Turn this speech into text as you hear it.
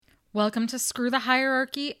Welcome to Screw the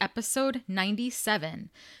Hierarchy, episode 97.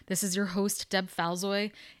 This is your host, Deb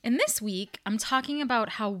Falzoy, and this week I'm talking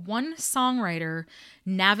about how one songwriter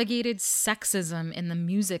navigated sexism in the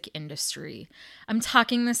music industry. I'm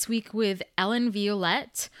talking this week with Ellen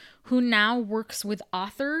Violette, who now works with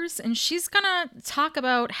authors, and she's gonna talk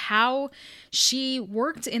about how she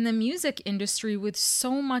worked in the music industry with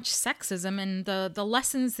so much sexism and the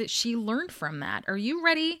lessons that she learned from that. Are you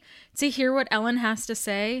ready to hear what Ellen has to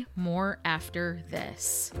say? More after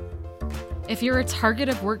this. If you're a target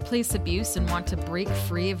of workplace abuse and want to break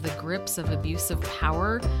free of the grips of abusive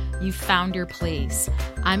power, you've found your place.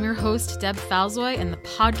 I'm your host, Deb Falzoy, and the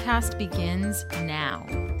podcast begins now.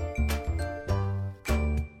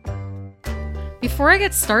 Before I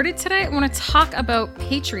get started today, I want to talk about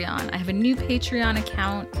Patreon. I have a new Patreon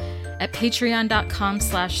account at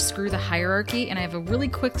patreon.com/screwthehierarchy, and I have a really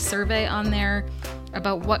quick survey on there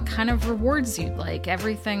about what kind of rewards you'd like.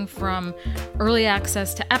 Everything from early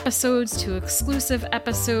access to episodes, to exclusive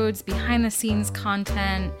episodes, behind the scenes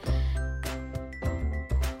content.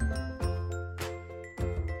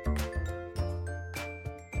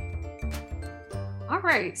 All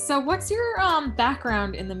right, so what's your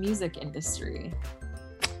background in the music industry?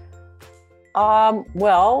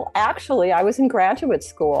 Well, actually, I was in graduate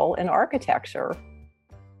school in architecture,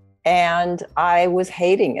 and I was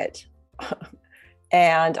hating it.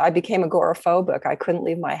 And I became agoraphobic. I couldn't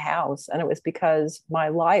leave my house. And it was because my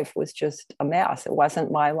life was just a mess. It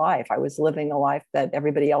wasn't my life. I was living a life that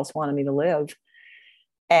everybody else wanted me to live.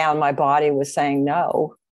 And my body was saying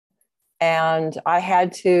no. And I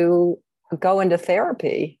had to go into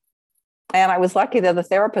therapy. And I was lucky that the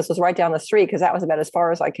therapist was right down the street, because that was about as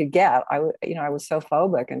far as I could get. I was so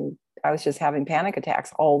phobic, and I was just having panic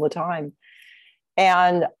attacks all the time.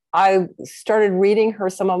 And I started reading her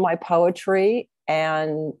some of my poetry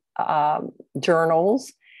and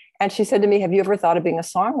journals. And she said to me, "Have you ever thought of being a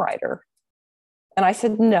songwriter?" And I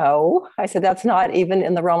said, "No." I said, "That's not even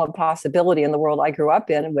in the realm of possibility in the world I grew up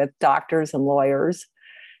in, with doctors and lawyers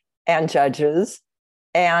and judges."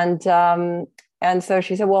 And so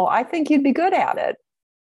she said, "Well, I think you'd be good at it."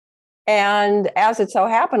 And as it so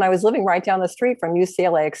happened, I was living right down the street from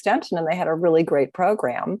UCLA Extension, and they had a really great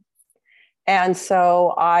program. And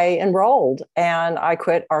so I enrolled, and I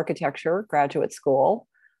quit architecture graduate school.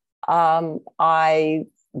 I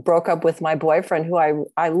broke up with my boyfriend, who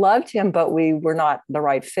I loved him, but we were not the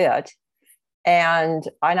right fit. And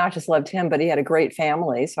I not just loved him, but he had a great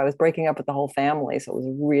family. So I was breaking up with the whole family. So it was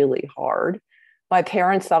really hard. My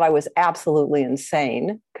parents thought I was absolutely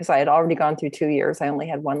insane, because I had already gone through 2 years. I only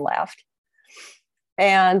had one left.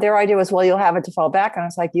 And their idea was, "Well, you'll have it to fall back." And I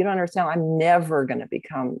was like, "You don't understand. I'm never going to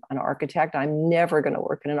become an architect. I'm never going to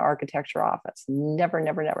work in an architecture office. Never,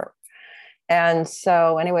 never, never." And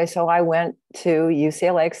so anyway, so I went to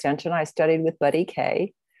UCLA Extension. I studied with Buddy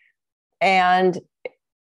Kaye. And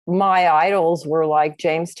my idols were like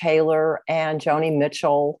James Taylor and Joni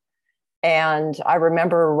Mitchell. And I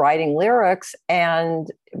remember writing lyrics,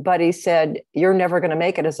 and Buddy said, "You're never going to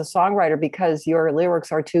make it as a songwriter because your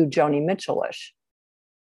lyrics are too Joni Mitchell-ish."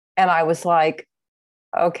 And I was like,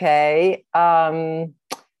 okay, I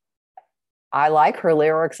like her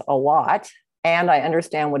lyrics a lot. And I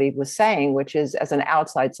understand what he was saying, which is, as an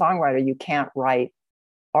outside songwriter, you can't write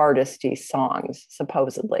artisty songs,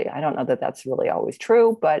 supposedly. I don't know that that's really always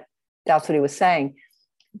true, but that's what he was saying.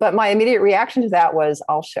 But my immediate reaction to that was,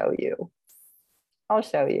 "I'll show you. I'll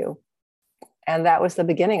show you." And that was the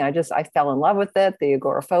beginning. I fell in love with it. The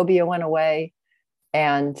agoraphobia went away.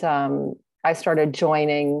 And I started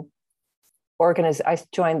joining I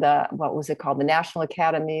joined what was it called? The National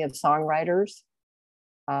Academy of Songwriters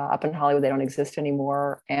up in Hollywood. They don't exist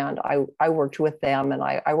anymore. And I worked with them, and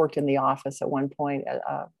I worked in the office at one point.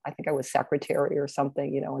 I think I was secretary or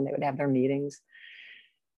something, when they would have their meetings.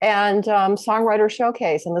 And Songwriter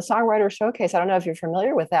Showcase. And the Songwriter Showcase, I don't know if you're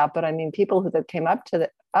familiar with that, but I mean, people that came up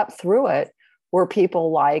through it were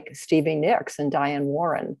people like Stevie Nicks and Diane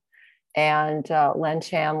Warren and Len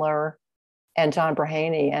Chandler and John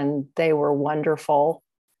Braheny, and they were wonderful,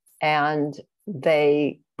 and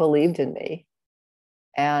they believed in me,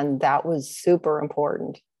 and that was super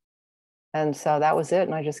important. And so that was it,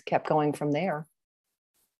 and I just kept going from there.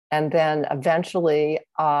 And then eventually,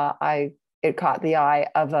 it caught the eye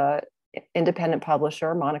of a independent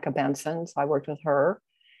publisher, Monica Benson. So I worked with her.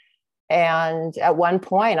 And at one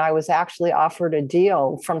point, I was actually offered a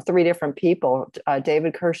deal from 3 different people,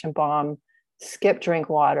 David Kirschenbaum, Skip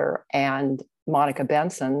Drinkwater, and Monica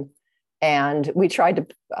Benson. And we tried to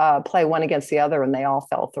play one against the other, and they all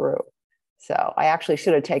fell through. So I actually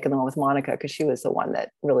should have taken the one with Monica, because she was the one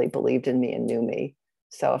that really believed in me and knew me.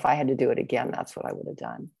 So if I had to do it again, that's what I would have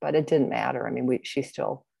done. But it didn't matter. I mean, she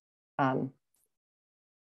still,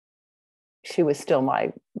 she was still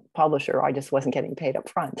my publisher. I just wasn't getting paid up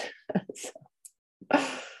front.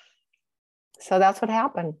 So that's what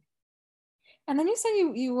happened. And then you said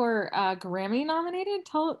you were Grammy nominated.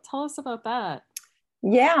 Tell us about that.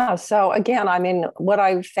 Yeah. So again, I mean, what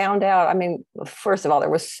I found out, I mean, first of all, there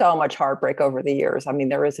was so much heartbreak over the years. I mean,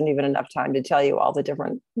 there isn't even enough time to tell you all the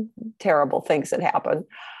different terrible things that happened.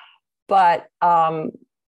 But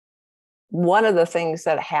one of the things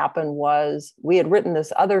that happened was we had written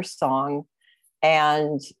this other song,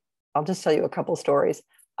 and I'll just tell you a couple stories.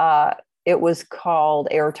 It was called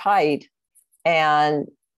Airtight, and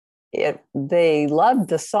they loved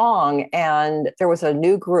the song. And there was a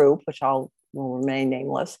new group, which will remain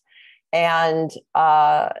nameless, and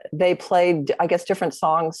they played, I guess, different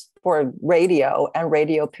songs for radio, and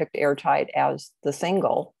radio picked Airtight as the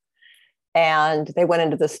single. And they went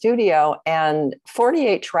into the studio, and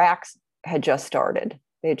 48 tracks had just started.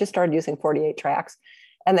 They had just started using 48 tracks,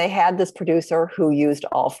 and they had this producer who used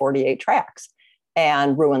all 48 tracks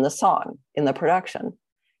and ruined the song in the production.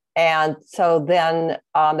 And so then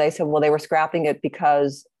they said, well, they were scrapping it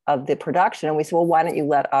because of the production. And we said, well, why don't you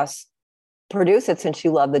let us produce it since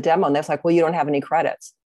you love the demo? And they're like, well, you don't have any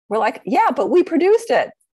credits. We're like, yeah, but we produced it.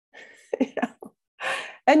 You know?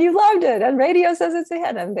 And you loved it. And radio says it's a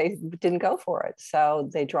hit. And they didn't go for it. So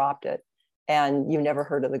they dropped it. And you never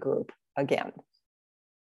heard of the group again.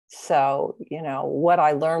 So, you know, what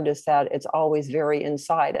I learned is that it's always very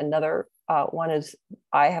inside. Another one is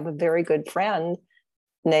I have a very good friend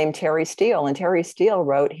named Terry Steele. And Terry Steele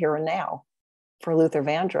wrote Here and Now for Luther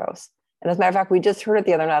Vandross. And as a matter of fact, we just heard it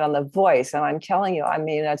the other night on The Voice. And I'm telling you, I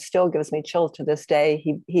mean, it still gives me chills to this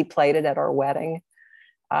day. He played it at our wedding.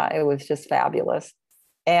 It was just fabulous.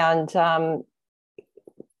 And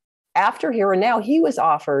after Here and Now, he was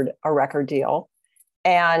offered a record deal.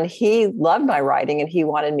 And he loved my writing, and he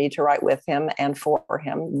wanted me to write with him and for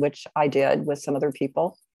him, which I did with some other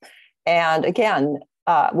people. And again,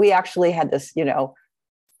 we actually had this, you know,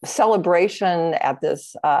 celebration at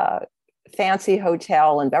this fancy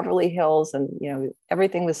hotel in Beverly Hills, and you know,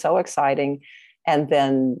 everything was so exciting. And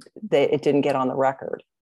then it didn't get on the record,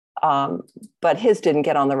 but his didn't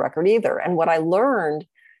get on the record either. And what I learned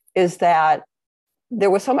is that there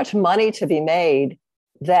was so much money to be made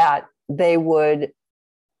that they would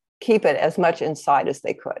keep it as much inside as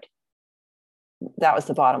they could. That was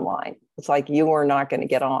the bottom line. It's like, you were not going to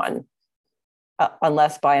get on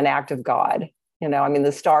unless by an act of God. You know, I mean,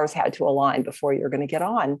 the stars had to align before you're going to get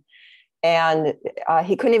on. And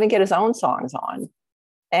he couldn't even get his own songs on.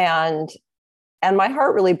 And my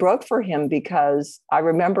heart really broke for him, because I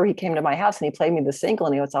remember he came to my house and he played me the single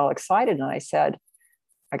and he was all excited. And I said,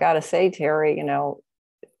 I got to say, Terry, you know,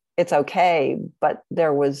 it's okay, but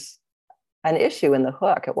there was an issue in the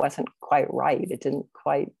hook. It wasn't quite right. It didn't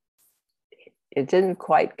quite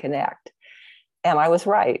connect. And I was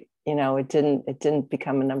right. You know, it didn't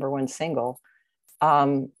become a number one single.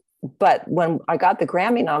 But when I got the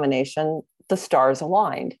Grammy nomination, the stars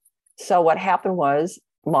aligned. So what happened was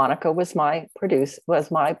Monica was my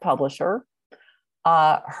publisher.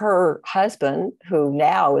 Her husband, who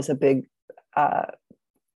now is a big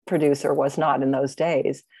producer, was not in those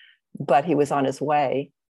days, but he was on his way.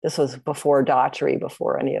 This was before Daughtry,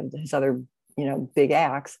 before any of his other, you know, big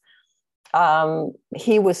acts.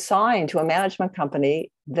 He was signed to a management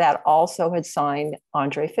company that also had signed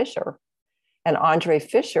Andre Fisher. And Andre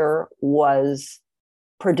Fisher was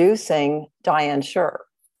producing Diane Shure.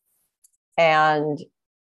 And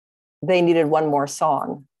they needed one more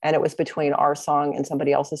song. And it was between our song and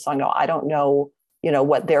somebody else's song. Now, I don't know, you know,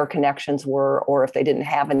 what their connections were or if they didn't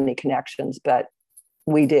have any connections, but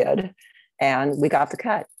we did. And we got the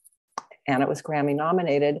cut. And it was Grammy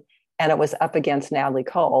nominated. And it was up against Natalie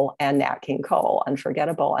Cole and Nat King Cole,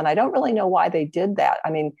 Unforgettable. And I don't really know why they did that. I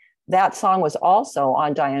mean, that song was also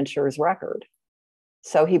on Diane Shure's record.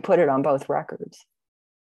 So he put it on both records.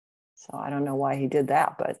 So I don't know why he did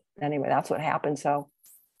that. But anyway, that's what happened. So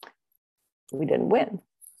we didn't win.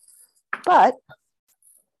 But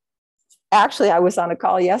actually, I was on a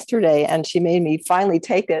call yesterday and she made me finally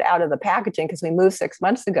take it out of the packaging because we moved 6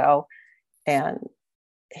 months ago. And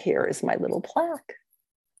here is my little plaque.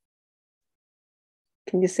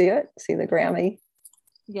 Can you see it? See the Grammy?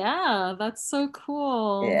 Yeah, that's so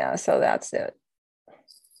cool. Yeah, so that's it.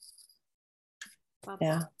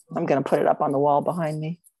 Yeah, I'm going to put it up on the wall behind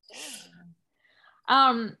me.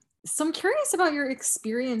 So I'm curious about your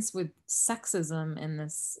experience with sexism in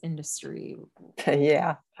this industry.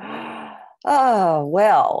 Yeah. Oh,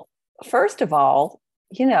 well, first of all,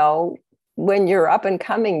 you know, when you're up and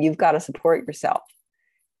coming, you've got to support yourself.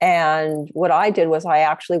 And what I did was I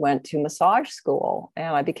actually went to massage school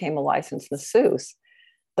and I became a licensed masseuse.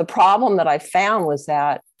 The problem that I found was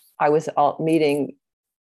that I was meeting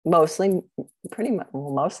mostly men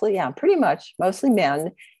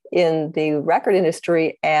in the record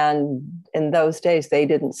industry. And in those days, they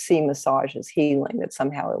didn't see massage as healing, that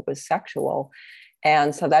somehow it was sexual.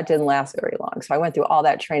 And so that didn't last very long. So I went through all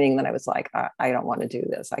that training. Then I was like, I don't want to do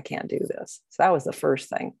this. I can't do this. So that was the first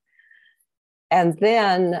thing. And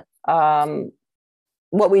then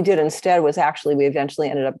what we did instead was actually, we eventually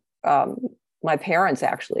ended up, my parents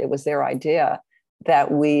actually, it was their idea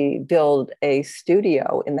that we build a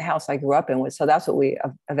studio in the house I grew up in. So that's what we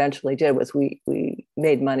eventually did, was we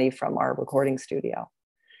made money from our recording studio.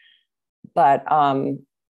 But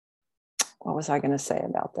what was I going to say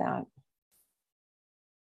about that?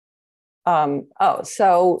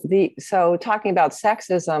 So talking about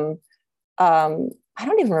sexism, I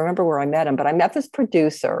don't even remember where I met him, but I met this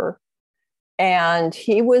producer, and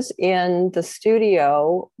he was in the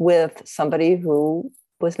studio with somebody who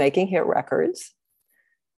was making hit records,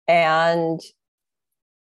 and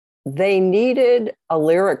they needed a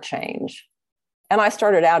lyric change. And I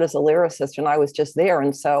started out as a lyricist and I was just there.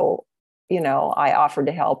 And so, I offered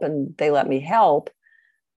to help and they let me help.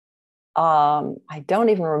 I don't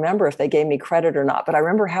even remember if they gave me credit or not, but I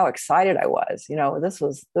remember how excited I was. This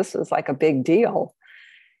was like a big deal.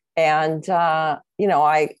 And,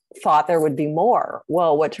 I thought there would be more.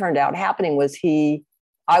 Well, what turned out happening was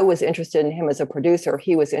I was interested in him as a producer.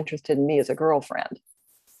 He was interested in me as a girlfriend.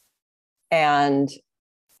 And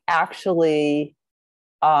actually,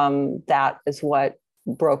 that is what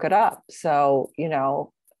broke it up. So,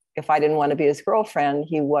 if I didn't want to be his girlfriend,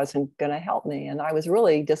 he wasn't going to help me. And I was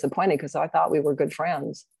really disappointed because I thought we were good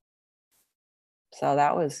friends. So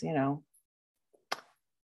that was,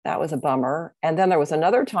 that was a bummer. And then there was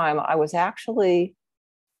another time I was actually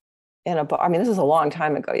in a bar. I mean, this is a long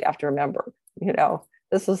time ago. You have to remember,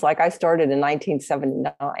 this was like I started in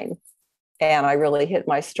 1979 and I really hit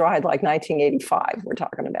my stride like 1985 we're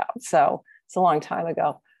talking about. So it's a long time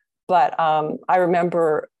ago. But I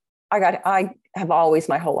remember I have always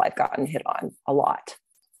my whole life gotten hit on a lot.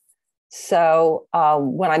 So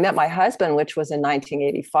when I met my husband, which was in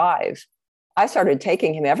 1985, I started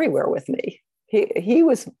taking him everywhere with me. He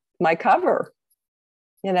was my cover,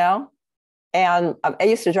 and I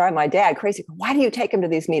used to drive my dad crazy. Why do you take him to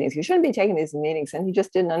these meetings? You shouldn't be taking these meetings. And he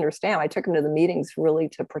just didn't understand. I took him to the meetings really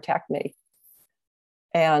to protect me.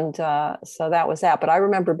 And so that was that. But I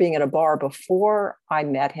remember being at a bar before I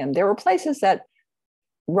met him. There were places that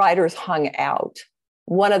writers hung out.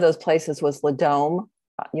 One of those places was La Dome,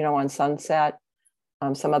 on Sunset,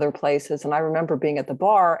 some other places. And I remember being at the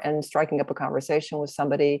bar and striking up a conversation with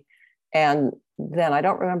somebody. And then I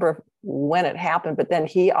don't remember when it happened, but then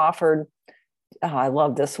he offered, I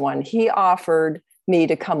love this one. He offered me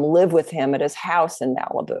to come live with him at his house in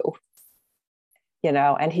Malibu,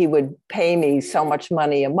 and he would pay me so much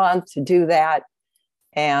money a month to do that.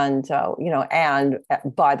 And, and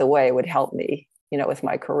by the way, it would help me, with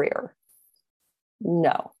my career.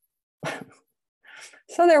 No.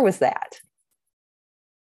 So there was that.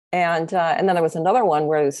 And then there was another one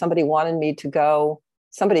where somebody wanted me to go,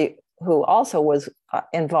 somebody who also was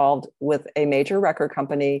involved with a major record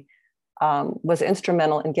company, was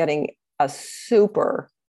instrumental in getting a super,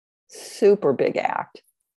 super big act,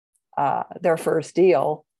 their first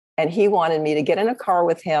deal. And he wanted me to get in a car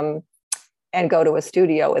with him and go to a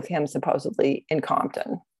studio with him, supposedly in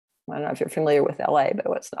Compton. I don't know if you're familiar with LA, but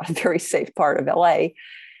it's not a very safe part of LA.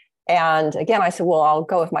 And again, I said, well, I'll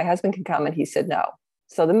go if my husband can come. And he said, no.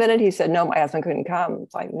 So the minute he said, no, my husband couldn't come,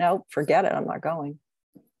 it's like, no, forget it. I'm not going.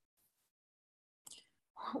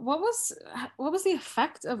 What was the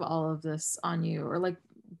effect of all of this on you, or like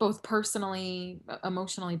both personally,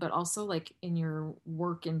 emotionally, but also like in your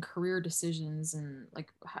work and career decisions, and like,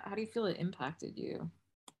 how do you feel it impacted you?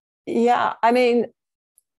 Yeah. I mean,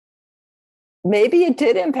 maybe it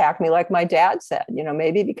did impact me, like my dad said,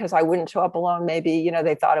 maybe because I wouldn't show up alone. Maybe,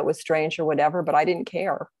 they thought it was strange or whatever, but I didn't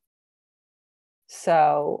care.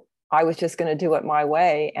 So I was just going to do it my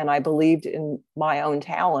way. And I believed in my own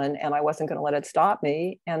talent and I wasn't going to let it stop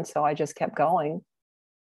me. And so I just kept going,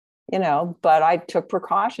 but I took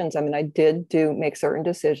precautions. I mean, I did make certain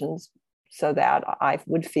decisions so that I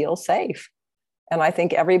would feel safe. And I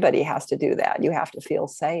think everybody has to do that. You have to feel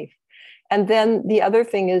safe. And then the other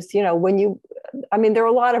thing is, there are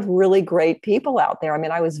a lot of really great people out there. I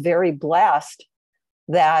mean, I was very blessed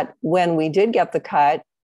that when we did get the cut,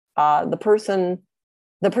 the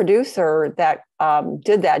producer that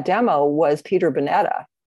did that demo was Peter Bonetta.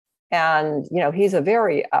 And, he's a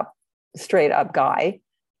very straight up guy.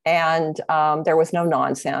 And there was no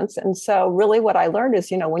nonsense. And so really what I learned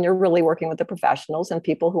is, when you're really working with the professionals and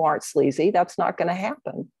people who aren't sleazy, that's not going to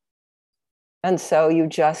happen. And so you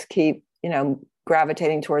just keep,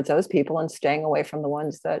 gravitating towards those people and staying away from the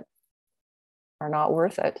ones that are not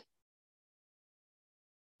worth it.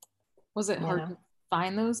 Was it hard to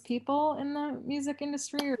find those people in the music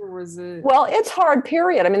industry, or was it? Well, it's hard,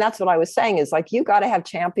 period. I mean, that's what I was saying is like, you got to have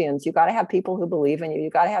champions. You got to have people who believe in you. You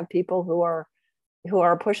got to have people who are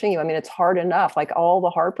pushing you. I mean, it's hard enough, like all the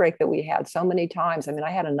heartbreak that we had so many times. I mean,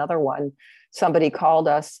 I had another one. Somebody called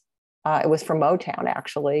us. It was from Motown,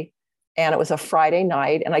 actually. And it was a Friday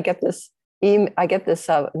night. And I get this in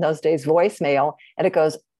those days voicemail, and it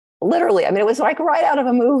goes literally, I mean, it was like right out of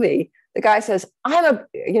a movie. The guy says,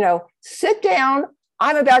 sit down.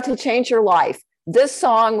 I'm about to change your life. This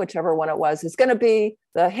song, whichever one it was, is going to be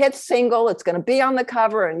the hit single. It's going to be on the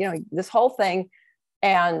cover, and, this whole thing.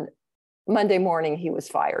 And Monday morning, he was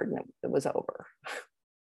fired, and it was over.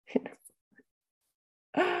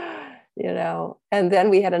 And then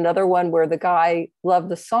we had another one where the guy loved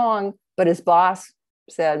the song, but his boss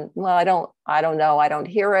said, well, I don't know. I don't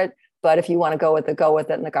hear it. But if you want to go with it, go with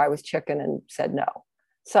it. And the guy was chicken and said no.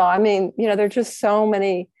 So, I mean, there's just so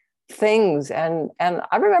many things. And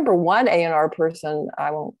I remember one A&R person,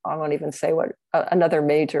 I won't even say what, another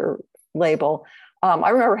major label. I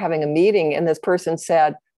remember having a meeting, and this person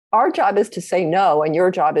said, our job is to say no, and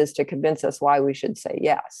your job is to convince us why we should say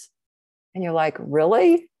yes. And you're like,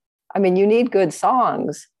 really? I mean, you need good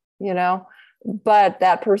songs, But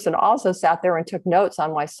that person also sat there and took notes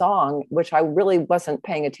on my song, which I really wasn't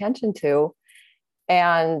paying attention to.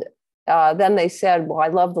 And then they said, well, I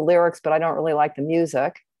love the lyrics, but I don't really like the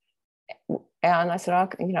music. And I said,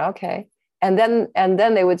 okay, okay. And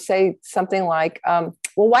then they would say something like, well,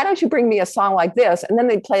 why don't you bring me a song like this? And then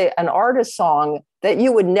they'd play an artist song that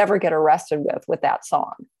you would never get arrested with that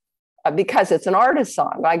song, because it's an artist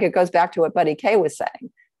song. Like, it goes back to what Buddy Kaye was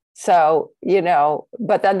saying. So,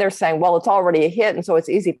 but then they're saying, well, it's already a hit. And so it's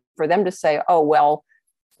easy for them to say, oh, well,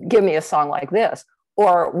 give me a song like this.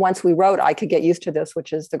 Or once we wrote I Could Get Used to This,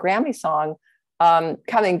 which is the Grammy song,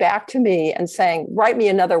 coming back to me and saying, write me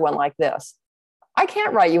another one like this. I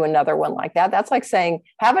can't write you another one like that. That's like saying,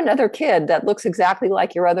 have another kid that looks exactly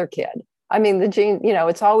like your other kid. I mean, the gene,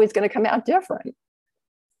 it's always going to come out different,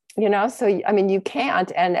 So, I mean, you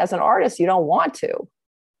can't. And as an artist, you don't want to.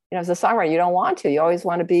 As a songwriter, you don't want to. You always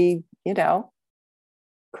want to be,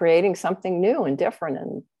 creating something new and different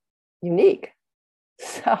and unique.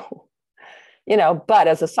 So, but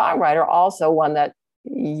as a songwriter, also one that,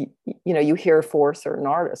 you hear for certain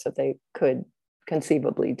artists that they could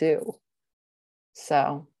conceivably do.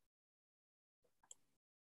 So,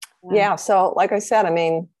 yeah. So, like I said, I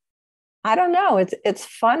mean, I don't know. It's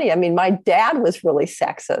funny. I mean, my dad was really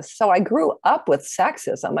sexist. So I grew up with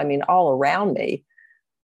sexism, I mean, all around me.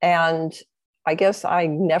 And I guess I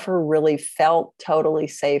never really felt totally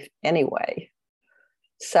safe anyway.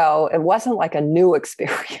 So it wasn't like a new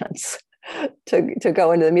experience to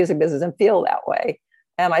go into the music business and feel that way.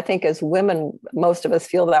 And I think as women, most of us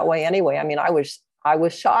feel that way anyway. I mean, I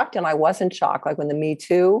was shocked and I wasn't shocked. Like when the Me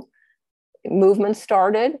Too movement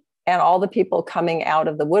started and all the people coming out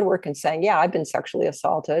of the woodwork and saying, yeah, I've been sexually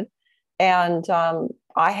assaulted. And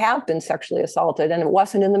I have been sexually assaulted, and it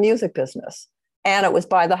wasn't in the music business. And it was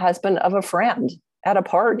by the husband of a friend at a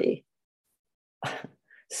party.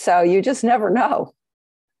 So you just never know.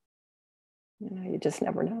 You just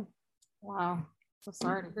never know. Wow. So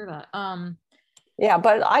sorry to hear that. Yeah,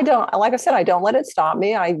 but I don't, like I said, I don't let it stop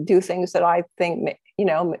me. I do things that I think,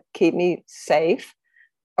 keep me safe,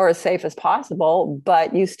 or as safe as possible,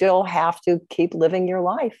 but you still have to keep living your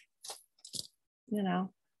life,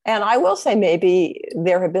 And I will say, maybe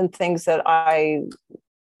there have been things that I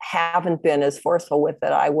haven't been as forceful with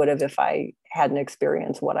that I would have if I hadn't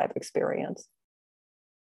experienced what I've experienced.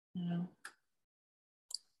 I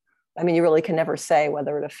mean, you really can never say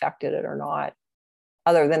whether it affected it or not,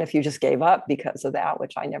 other than if you just gave up because of that,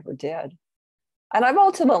 which I never did. And I've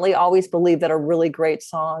ultimately always believed that a really great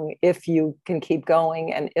song, if you can keep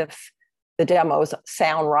going and if the demos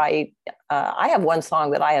sound right, I have one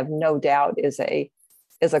song that I have no doubt is a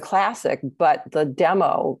classic, but the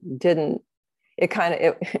demo didn't.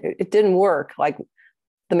 It didn't work. Like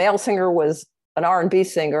the male singer was an R&B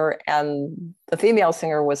singer and the female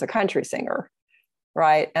singer was a country singer,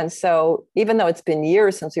 right? And so even though it's been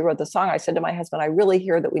years since we wrote the song, I said to my husband, I really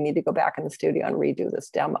hear that we need to go back in the studio and redo this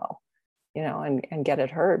demo, and get it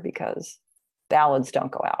heard, because ballads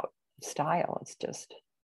don't go out of style. It's just,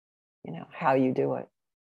 how you do it.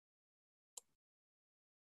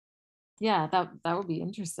 Yeah, that would be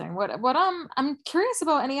interesting. What I'm curious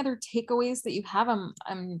about any other takeaways that you have.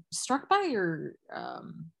 I'm struck by your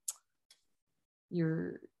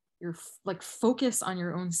like focus on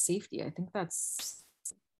your own safety. I think that's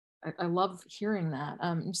I love hearing that.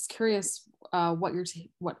 I'm just curious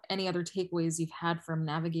what any other takeaways you've had from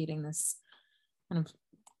navigating this kind of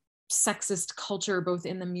sexist culture, both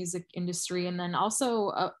in the music industry and then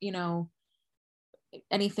also,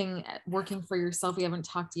 anything working for yourself we haven't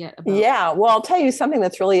talked yet about. Yeah, well, I'll tell you something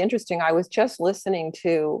that's really interesting. I was just listening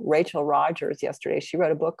to Rachel Rogers yesterday. She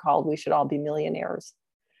wrote a book called We Should All Be Millionaires.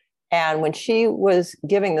 And when she was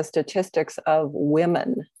giving the statistics of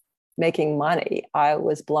women making money, I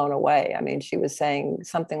was blown away. I mean, she was saying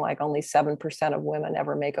something like only 7% of women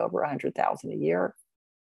ever make over 100,000 a year.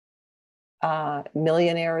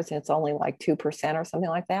 Millionaires, and it's only like 2% or something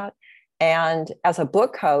like that. And as a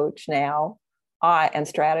book coach now, and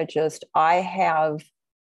strategist, I have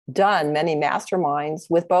done many masterminds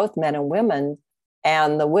with both men and women,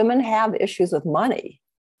 and the women have issues with money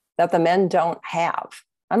that the men don't have.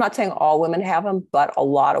 I'm not saying all women have them, but a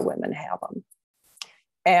lot of women have them.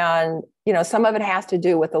 And, some of it has to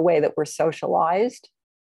do with the way that we're socialized.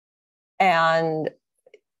 And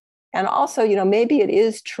also, maybe it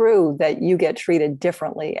is true that you get treated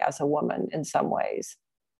differently as a woman in some ways.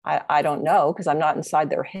 I don't know, because I'm not inside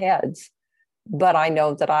their heads. But I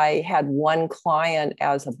know that I had one client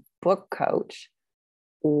as a book coach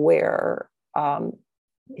where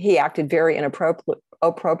he acted very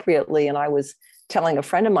inappropriately. And I was telling a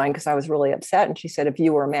friend of mine because I was really upset. And she said, if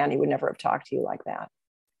you were a man, he would never have talked to you like that.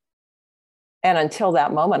 And until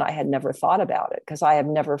that moment, I had never thought about it because I have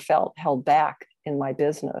never felt held back in my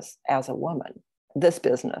business as a woman, this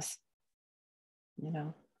business,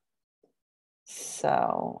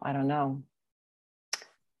 So I don't know.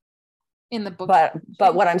 In the book.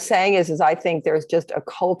 But what I'm saying is I think there's just a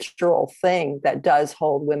cultural thing that does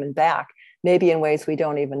hold women back, maybe in ways we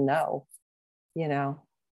don't even know,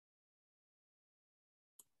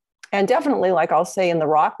 And definitely, like I'll say in the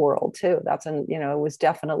rock world too, it was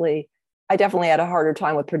I definitely had a harder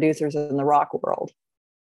time with producers in the rock world.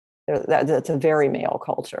 That's a very male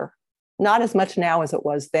culture. Not as much now as it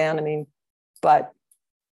was then.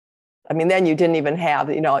 Then you didn't even have,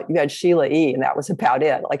 you had Sheila E. and that was about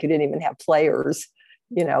it. Like you didn't even have players,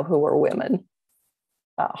 who were women.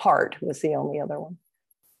 Hart was the only other one,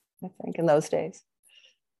 I think, in those days.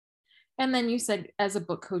 And then you said as a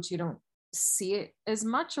book coach, you don't see it as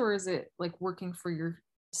much, or is it like working for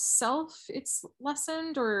yourself? It's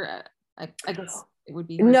lessened, or I guess it would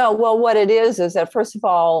be. No, well, what it is that first of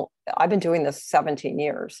all, I've been doing this 17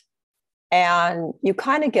 years and you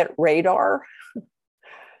kind of get radar,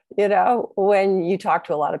 when you talk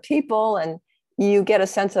to a lot of people and you get a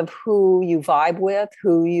sense of who you vibe with,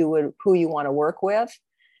 who you want to work with.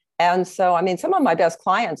 And so, some of my best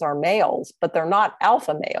clients are males, but they're not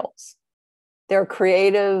alpha males. They're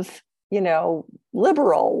creative,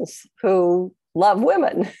 liberals who love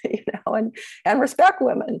women, and respect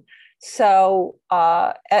women. So,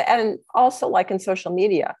 and also like in social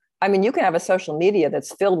media, you can have a social media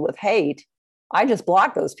that's filled with hate. I just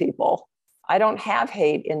block those people. I don't have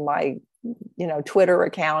hate in my, Twitter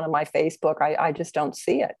account and my Facebook. I just don't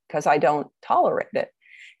see it because I don't tolerate it.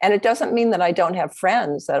 And it doesn't mean that I don't have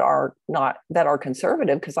friends that are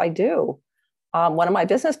conservative, because I do. One of my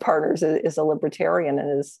business partners is a libertarian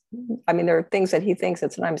and there are things that he thinks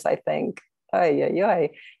that sometimes I think, and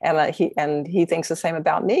he thinks the same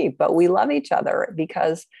about me, but we love each other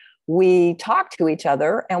because we talk to each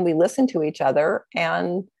other and we listen to each other,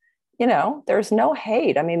 and there's no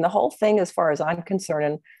hate. The whole thing, as far as I'm concerned,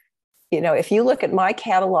 and if you look at my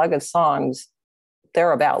catalog of songs,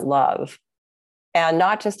 they're about love, and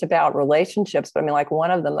not just about relationships, but like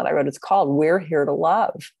one of them that I wrote, it's called We're Here to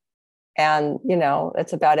Love, and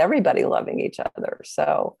it's about everybody loving each other.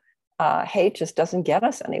 So hate just doesn't get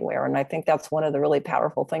us anywhere. And I think that's one of the really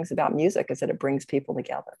powerful things about music, is that it brings people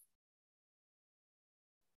together.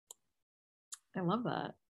 I love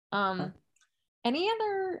that. Any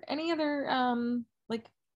other like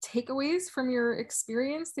takeaways from your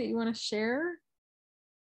experience that you want to share?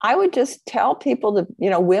 I would just tell people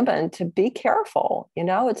to, women, to be careful.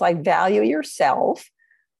 It's like, value yourself.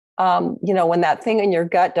 When that thing in your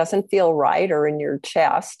gut doesn't feel right, or in your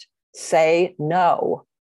chest, say no.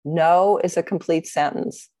 No is a complete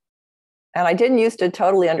sentence. And I didn't used to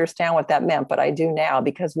totally understand what that meant, but I do now,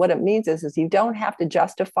 because what it means is you don't have to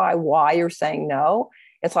justify why you're saying no.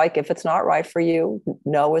 It's like, if it's not right for you,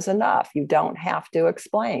 no is enough. You don't have to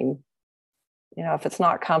explain. If it's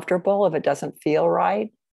not comfortable, if it doesn't feel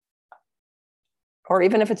right, or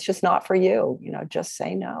even if it's just not for you, just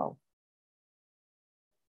say no.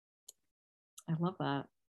 I love that.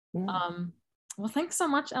 Yeah. Well, thanks so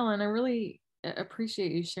much, Ellen. I really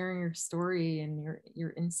appreciate you sharing your story and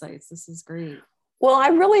your insights. This is great. Well, I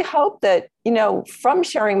really hope that, from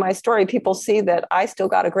sharing my story, people see that I still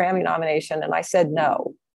got a Grammy nomination and I said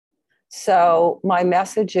no. So my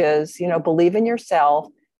message is, believe in yourself,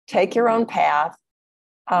 take your own path,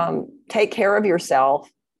 take care of yourself,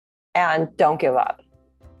 and don't give up.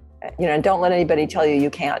 Don't let anybody tell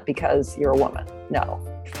you can't because you're a woman. No,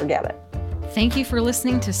 forget it. Thank you for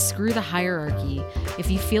listening to Screw the Hierarchy.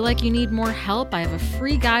 If you feel like you need more help, I have a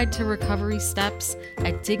free guide to recovery steps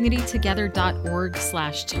at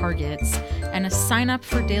dignitytogether.org/targets and a sign up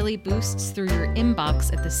for daily boosts through your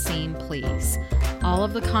inbox at the same place. All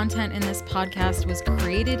of the content in this podcast was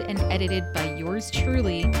created and edited by yours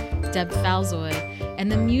truly, Deb Falzoy,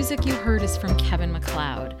 and the music you heard is from Kevin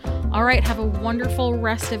MacLeod. All right, have a wonderful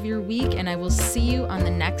rest of your week, and I will see you on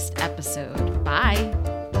the next episode.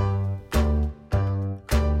 Bye.